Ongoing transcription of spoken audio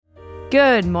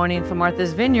Good morning from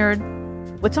Martha's Vineyard.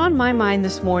 What's on my mind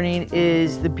this morning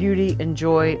is the beauty and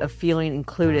joy of feeling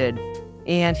included.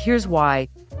 And here's why.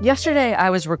 Yesterday, I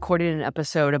was recording an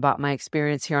episode about my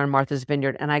experience here on Martha's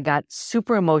Vineyard, and I got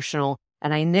super emotional,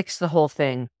 and I nixed the whole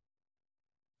thing.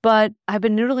 But I've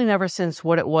been noodling ever since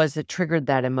what it was that triggered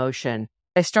that emotion.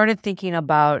 I started thinking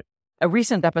about a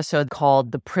recent episode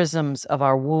called The Prisms of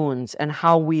Our Wounds and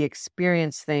how we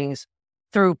experience things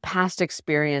through past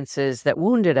experiences that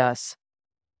wounded us.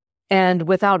 And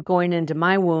without going into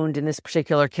my wound in this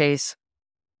particular case,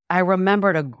 I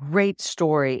remembered a great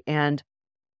story. And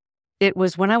it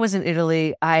was when I was in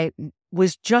Italy. I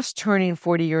was just turning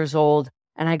 40 years old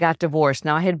and I got divorced.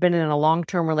 Now, I had been in a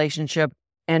long-term relationship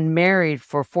and married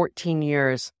for 14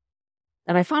 years.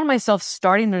 And I found myself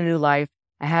starting a new life.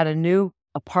 I had a new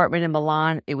apartment in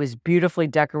Milan. It was beautifully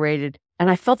decorated. And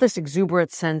I felt this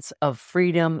exuberant sense of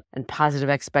freedom and positive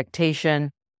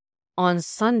expectation. On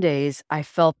Sundays, I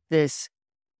felt this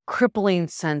crippling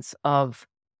sense of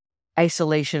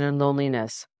isolation and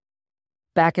loneliness.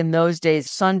 Back in those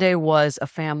days, Sunday was a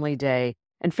family day,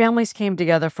 and families came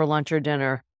together for lunch or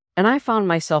dinner, and I found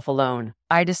myself alone.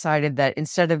 I decided that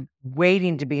instead of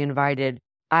waiting to be invited,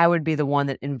 I would be the one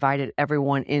that invited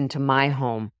everyone into my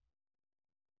home.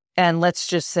 And let's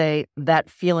just say that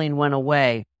feeling went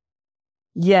away.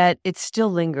 Yet it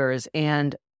still lingers,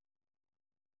 and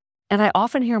I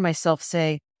often hear myself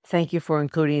say, "Thank you for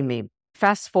including me."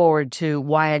 Fast forward to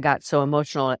why I got so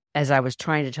emotional as I was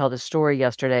trying to tell the story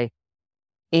yesterday.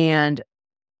 And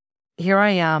here I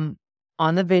am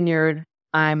on the vineyard.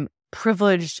 I'm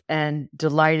privileged and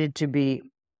delighted to be.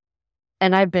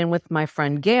 And I've been with my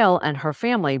friend Gail and her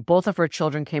family. Both of her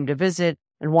children came to visit,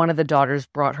 and one of the daughters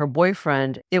brought her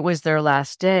boyfriend. It was their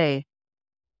last day.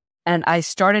 And I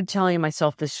started telling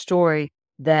myself this story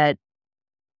that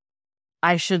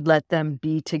I should let them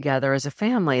be together as a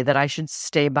family, that I should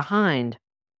stay behind.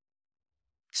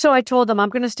 So I told them I'm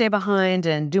going to stay behind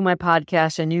and do my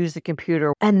podcast and use the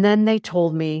computer. And then they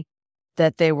told me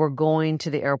that they were going to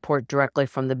the airport directly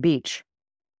from the beach.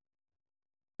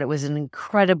 It was an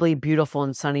incredibly beautiful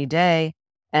and sunny day,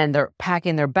 and they're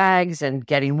packing their bags and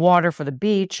getting water for the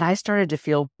beach. I started to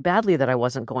feel badly that I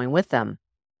wasn't going with them.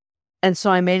 And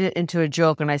so I made it into a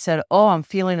joke and I said, "Oh, I'm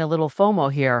feeling a little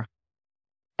FOMO here."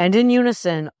 And in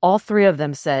unison, all three of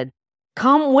them said,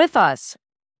 "Come with us."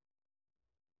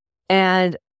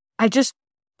 And I just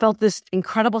felt this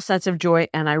incredible sense of joy,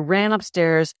 and I ran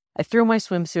upstairs. I threw my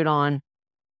swimsuit on,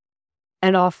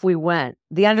 and off we went.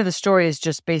 The end of the story is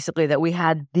just basically that we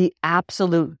had the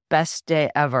absolute best day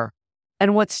ever.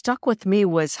 And what stuck with me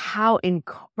was how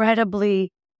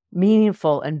incredibly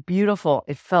meaningful and beautiful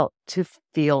it felt to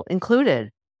feel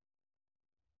included.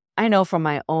 I know from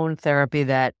my own therapy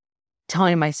that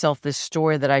telling myself this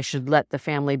story that I should let the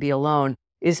family be alone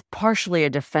is partially a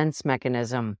defense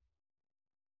mechanism.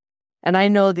 And I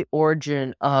know the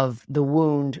origin of the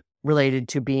wound related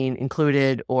to being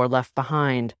included or left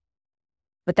behind,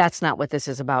 but that's not what this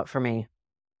is about for me.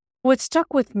 What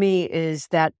stuck with me is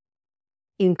that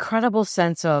incredible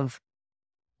sense of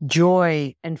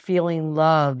joy and feeling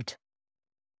loved.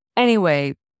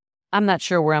 Anyway, I'm not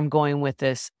sure where I'm going with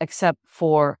this, except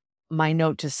for my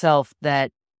note to self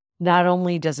that not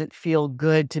only does it feel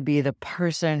good to be the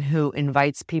person who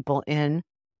invites people in,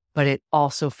 but it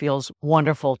also feels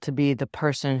wonderful to be the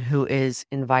person who is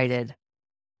invited.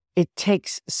 It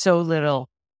takes so little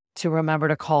to remember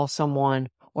to call someone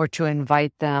or to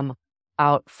invite them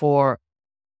out for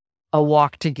a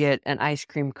walk to get an ice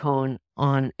cream cone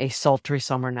on a sultry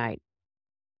summer night.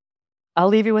 I'll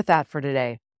leave you with that for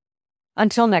today.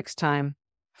 Until next time,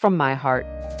 from my heart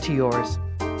to yours.